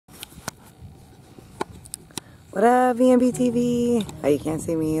What up, VMB TV? Oh, you can't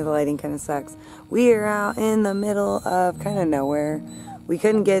see me. The lighting kind of sucks. We are out in the middle of kind of nowhere. We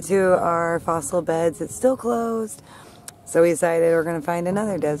couldn't get to our fossil beds. It's still closed. So we decided we're going to find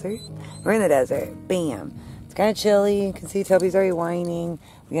another desert. We're in the desert. Bam. It's kind of chilly. You can see Toby's already whining.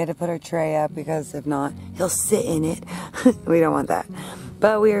 We had to put our tray up because if not, he'll sit in it. We don't want that.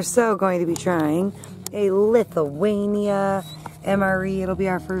 But we are so going to be trying a Lithuania MRE. It'll be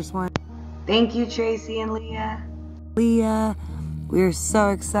our first one. Thank you, Tracy and Leah. We're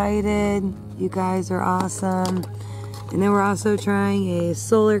so excited. You guys are awesome. And then we're also trying a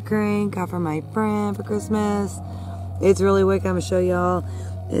solar crank got from my friend for Christmas. It's really wicked. I'm going to show y'all.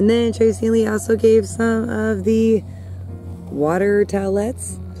 And then Tracy and Leah also gave some of the water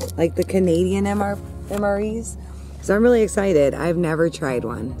towelettes, like the Canadian MREs. So I'm really excited. I've never tried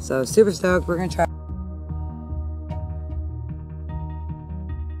one. So super stoked. We're going to try.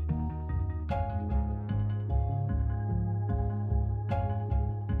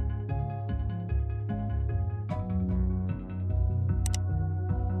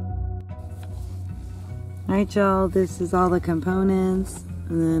 Alright y'all, this is all the components,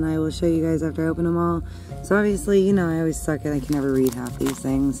 and then I will show you guys after I open them all. So obviously, you know, I always suck at, I can never read half these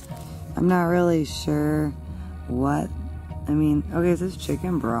things. I'm not really sure what, I mean, okay, is this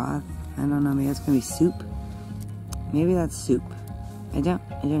chicken broth? I don't know, maybe that's gonna be soup. Maybe that's soup. I don't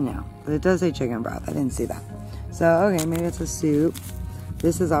know. But it does say chicken broth, I didn't see that. So, okay, maybe it's a soup.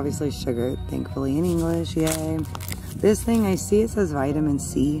 This is obviously sugar, thankfully in English, yay. This thing, I see it says vitamin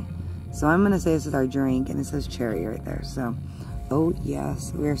C. So I'm going to say this is our drink, and it says cherry right there. So, oh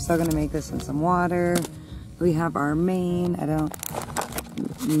yes, we're still going to make this in some water. We have our main, not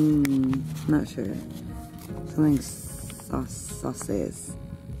sure. Something sauces.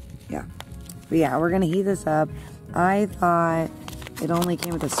 Yeah. But yeah, we're going to heat this up. I thought it only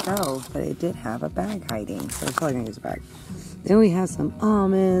came with a stove, but it did have a bag hiding. So I'm probably going to use a bag. Then we have some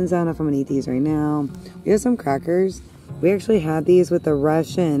almonds. I don't know if I'm going to eat these right now. We have some crackers. We actually had these with the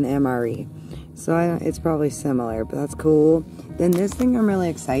Russian MRE, so it's probably similar, but that's cool. Then this thing, I'm really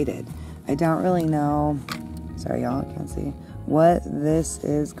excited. I don't really know, sorry y'all, I can't see, what this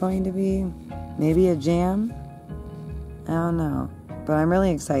is going to be. Maybe a jam? I don't know, but I'm really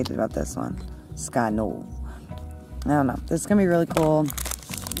excited about this one. Scano. I don't know, this is going to be really cool.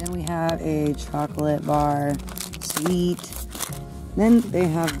 Then we have a chocolate bar, sweet. Then they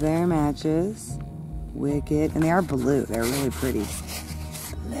have their matches. Wicked, and they are blue. They're really pretty.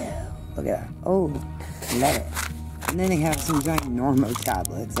 Look at that. Oh, love it. And then they have some ginormo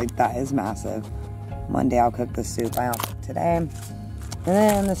tablets. Like, that is massive. One day I'll cook the soup. I don't cook today. And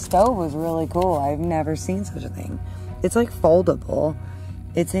then the stove was really cool. I've never seen such a thing. It's like foldable.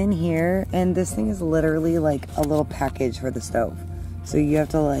 It's in here, and this thing is literally like a little package for the stove. So you have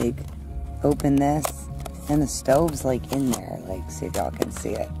to like open this, and the stove's like in there. Like, see if y'all can see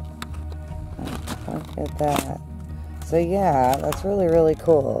it. Look at that. So yeah, that's really, really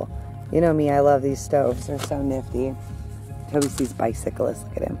cool. You know me, I love these stoves. They're so nifty. Toby sees bicyclists.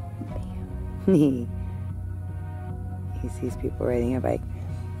 Look at him. He sees people riding a bike.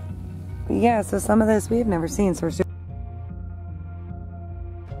 But yeah, so some of this we have never seen. So we're super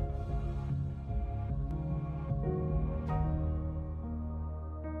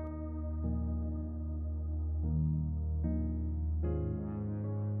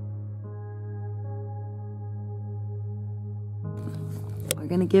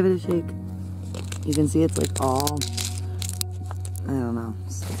gonna give it a shake. You can see it's like all, I don't know,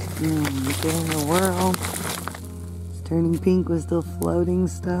 give it a whirl. It's turning pink with still floating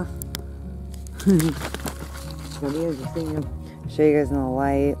stuff. Show you guys in the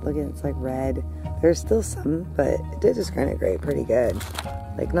light. Look at it, it's like red. There's still some, but it did disintegrate pretty good.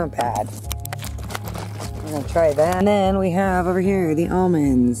 Like, not bad. We're gonna try that. And then we have over here the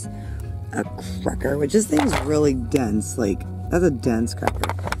almonds. A cracker, which this thing's really dense. Like, that's a dense cracker.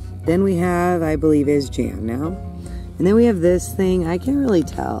 Then we have, I believe, is jam now. And then we have this thing. I can't really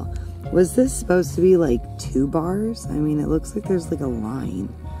tell. Was this supposed to be like 2 bars? I mean, it looks like there's like a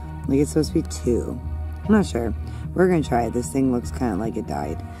line. Like it's supposed to be 2. I'm not sure. We're gonna try it. This thing looks kind of like it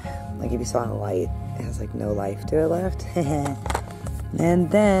died. Like if you saw in the light, it has like no life to it left.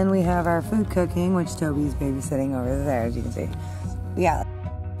 And then we have our food cooking, which Toby's babysitting over there, as you can see. Yeah.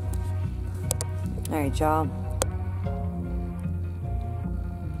 All right, y'all.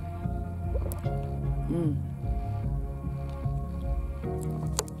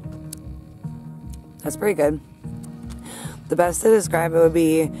 That's pretty good. The best to describe it would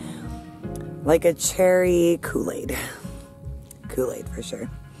be like a cherry Kool-Aid. Kool-Aid for sure.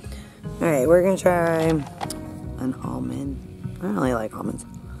 Alright, we're gonna try an almond. I don't really like almonds.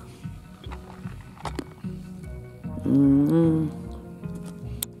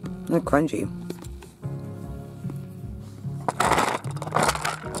 They're crunchy.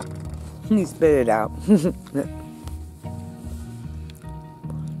 He spit it out. It's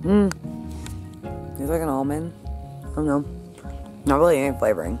like an almond. I don't know. Not really any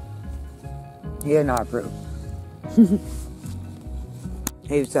flavoring. He did not approve.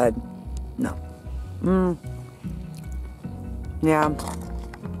 He said no. Yeah.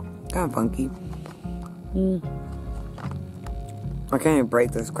 Kind of funky. I can't even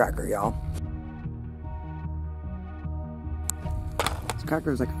break this cracker, y'all. This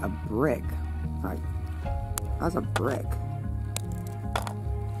cracker is like a brick. Like, that's a brick.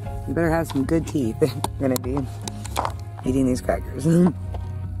 You better have some good teeth if you're gonna be eating these crackers.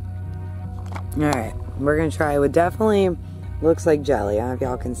 Alright, we're gonna try what definitely looks like jelly. I don't know if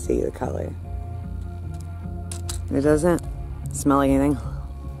y'all can see the color. It doesn't smell like anything.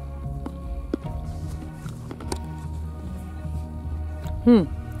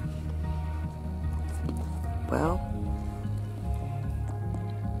 Well.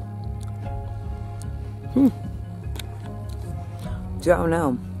 Don't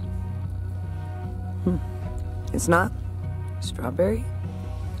know. It's not strawberry.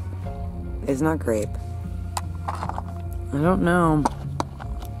 It's not grape. I don't know.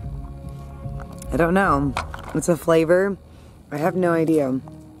 It's a flavor. I have no idea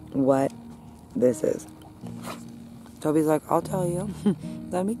what this is. Toby's like, I'll tell you.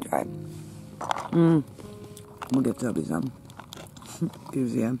 Let me try. We'll give Toby some.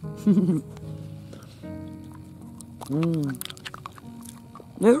 Gives you. It's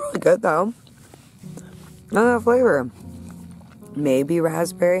really good though. Not that flavor. Maybe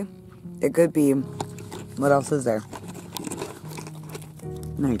raspberry. It could be. What else is there?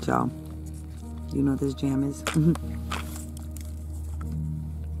 Alright, y'all. Do you know what this jam is?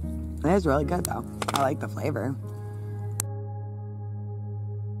 It's really good though. I like the flavor.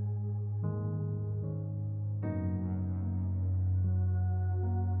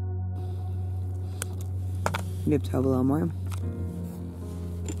 Give Toby a little more.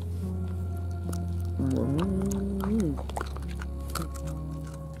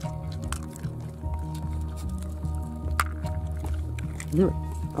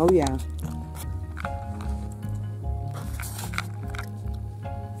 Oh yeah.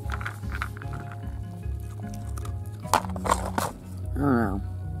 I don't know.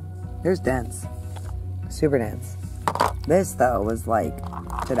 There's dense. Super dense. This though was like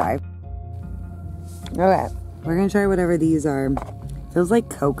to die. Okay. We're gonna try whatever these are. Feels like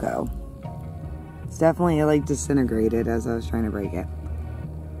cocoa. It's definitely like disintegrated as I was trying to break it.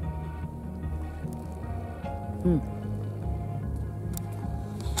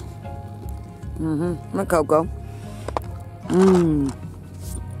 Like cocoa.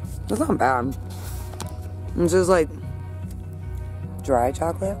 That's not bad. It's just like dry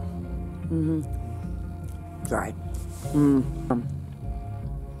chocolate. Dry.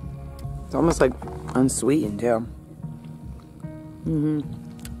 It's almost like unsweetened too.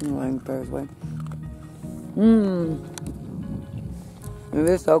 Like Thursday. It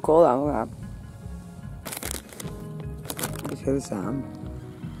is so cold out. Look at that. Let's hear the sound.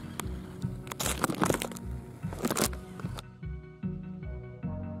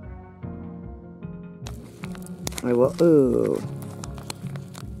 I will. Ooh.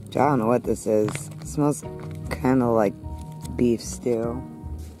 I don't know what this is. It smells kind of like beef stew.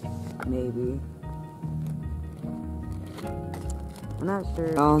 Maybe. I'm not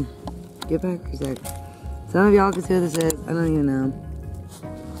sure. I'll get back for a sec. Some of y'all can see what this is. I don't even know.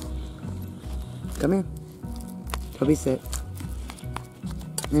 Come here. Toby, sit.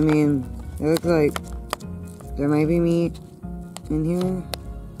 I mean, it looks like there might be meat in here.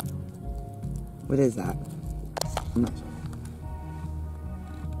 What is that? I'm not sure.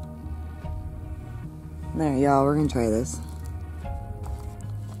 There, y'all, we're gonna try this.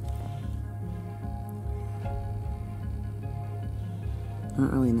 I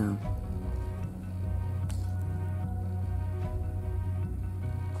don't really know.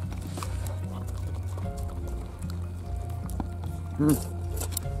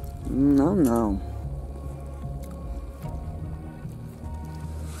 No.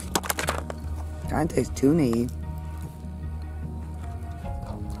 Kind of tastes tuney.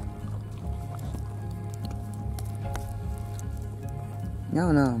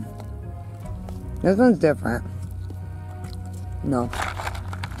 No. This one's different. No.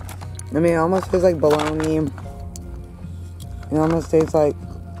 I mean, it almost tastes like bologna. It almost tastes like,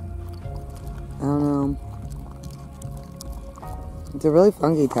 I don't know. It's a really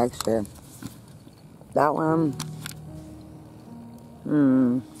funky texture. That one.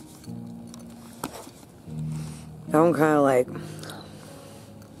 Now I'm kind of like,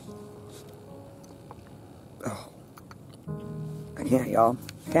 oh, I can't, y'all.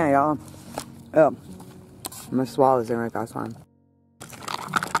 Can't, y'all. Oh, I'm gonna swallow this thing like that's on.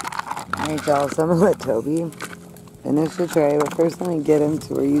 Alright, y'all, so I'm gonna let Toby finish the tray, but first let me get him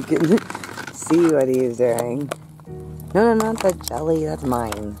to where you can see what he's doing. No, not the jelly, that's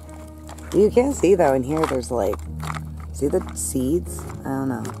mine. You can't see though, in here there's like, see the seeds? I don't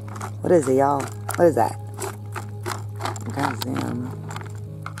know. What is it, y'all? What is that? Goddamn.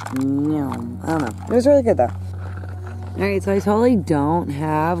 No, I don't know. It was really good though. Alright, so I totally don't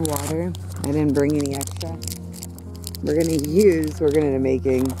have water. I didn't bring any extra. We're gonna end up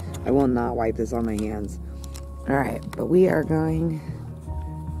making, I will not wipe this on my hands. Alright, but we are going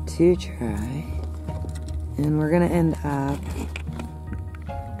to try, and we're gonna end up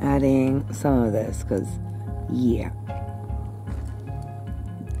adding some of this, because, yeah.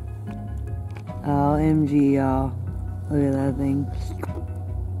 OMG, y'all. Look at that thing.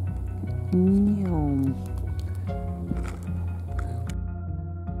 Yum.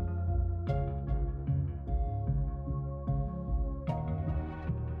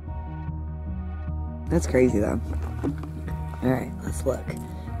 That's crazy though. Alright, let's look.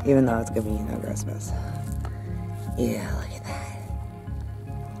 Even though it's gonna be no Christmas. Yeah, look at that.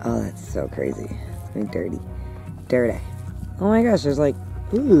 Oh, that's so crazy. It's gonna be dirty. Dirty. Oh my gosh, there's like,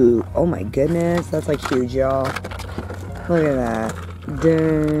 ooh, oh my goodness. That's like huge, y'all. Look at that.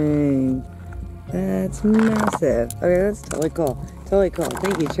 Dang. That's massive. Okay, that's totally cool. Totally cool.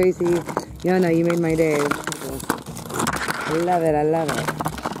 Thank you, Tracy. Yeah, no, you made my day. I love it. I love it.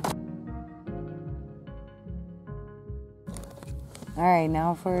 Alright,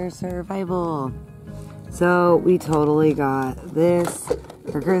 now for survival. So, we totally got this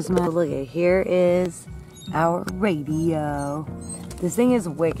for Christmas. Look at, here is our radio. This thing is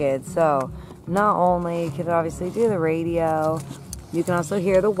wicked. So, not only can it obviously do the radio, you can also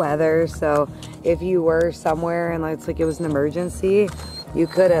hear the weather. So, if you were somewhere and it's like it was an emergency, you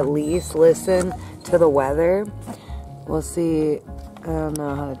could at least listen to the weather. We'll see. I don't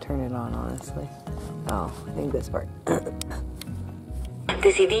know how to turn it on, honestly. Oh, I think this part.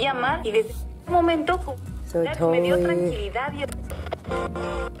 Decidí llamar y desde ese momento So it totally... me dio tranquilidad y...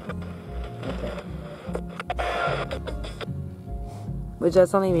 Which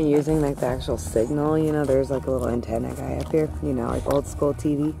that's not even using like the actual signal, you know, there's like a little antenna guy up here, you know, like old school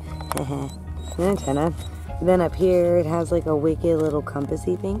TV. An antenna. And then up here it has like a wicked little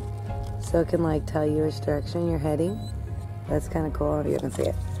compassy thing. So it can like tell you which direction you're heading. That's kind of cool if you can see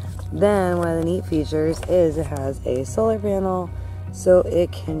it. Then one of the neat features is it has a solar panel, so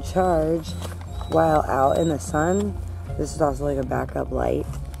it can charge while out in the sun. This is also like a backup light,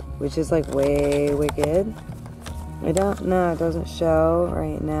 which is like way wicked. I don't know, it doesn't show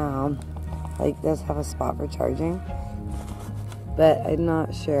right now. Like, it does have a spot for charging, but I'm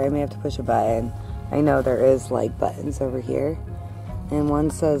not sure. I may have to push a button. I know there is like buttons over here, and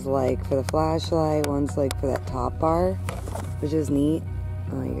one says like for the flashlight, one's like for that top bar, which is neat.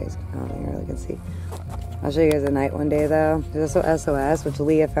 Oh, you guys, I don't think you really can see. I'll show you guys at night one day though. There's also SOS, which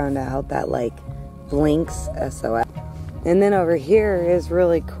Leah found out that like blinks SOS. And then over here is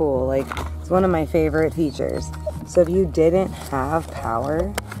really cool. Like, it's one of my favorite features. So if you didn't have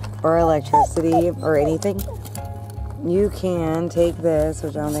power or electricity or anything, you can take this,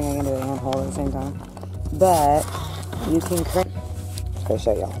 which I don't think I can do it and hold at the same time, but you can crank. I'm gonna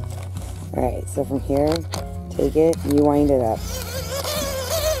show y'all. Alright, so from here, take it and you wind it up.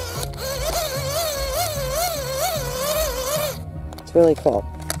 It's really cool.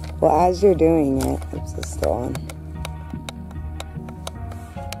 Well, as you're doing it, oops, it's still on.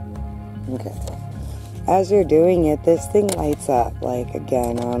 Okay. As you're doing it, this thing lights up. Like,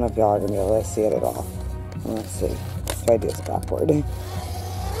 again, I don't know if y'all are going to be able to see it at all. Let's see. Let's try to do this backward. I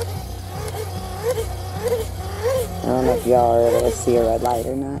don't know if y'all are able to see a red light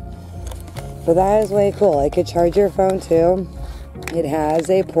or not. But that is way cool. It could charge your phone too. It has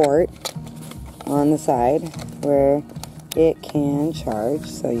a port on the side where it can charge.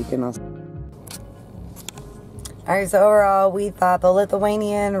 So you can also... Alright, so overall, we thought the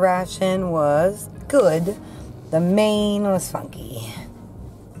Lithuanian ration was good. The main was funky.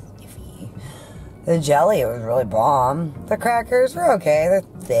 Iffy. The jelly was really bomb. The crackers were okay. They're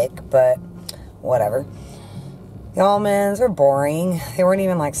thick, but whatever. The almonds were boring. They weren't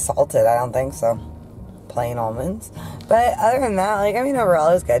even like salted, I don't think so. Plain almonds. But other than that, like, I mean, overall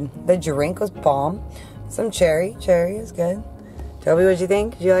it was good. The drink was bomb. Some cherry. Cherry is good. Toby, what'd you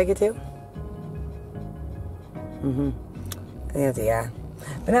think? Did you like it too? I think that's a yeah.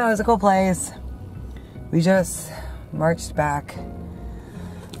 But no, it was a cool place. We just marched back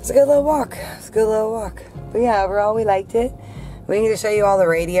It's a good little walk. It's a good little walk. But yeah, overall, we liked it. We need to show you all the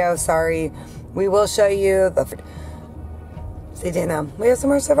radio. Sorry. We will show you the... So you didn't know. We have some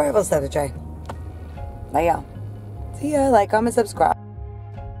more survival stuff to try. But yeah. See ya. Like, comment, subscribe.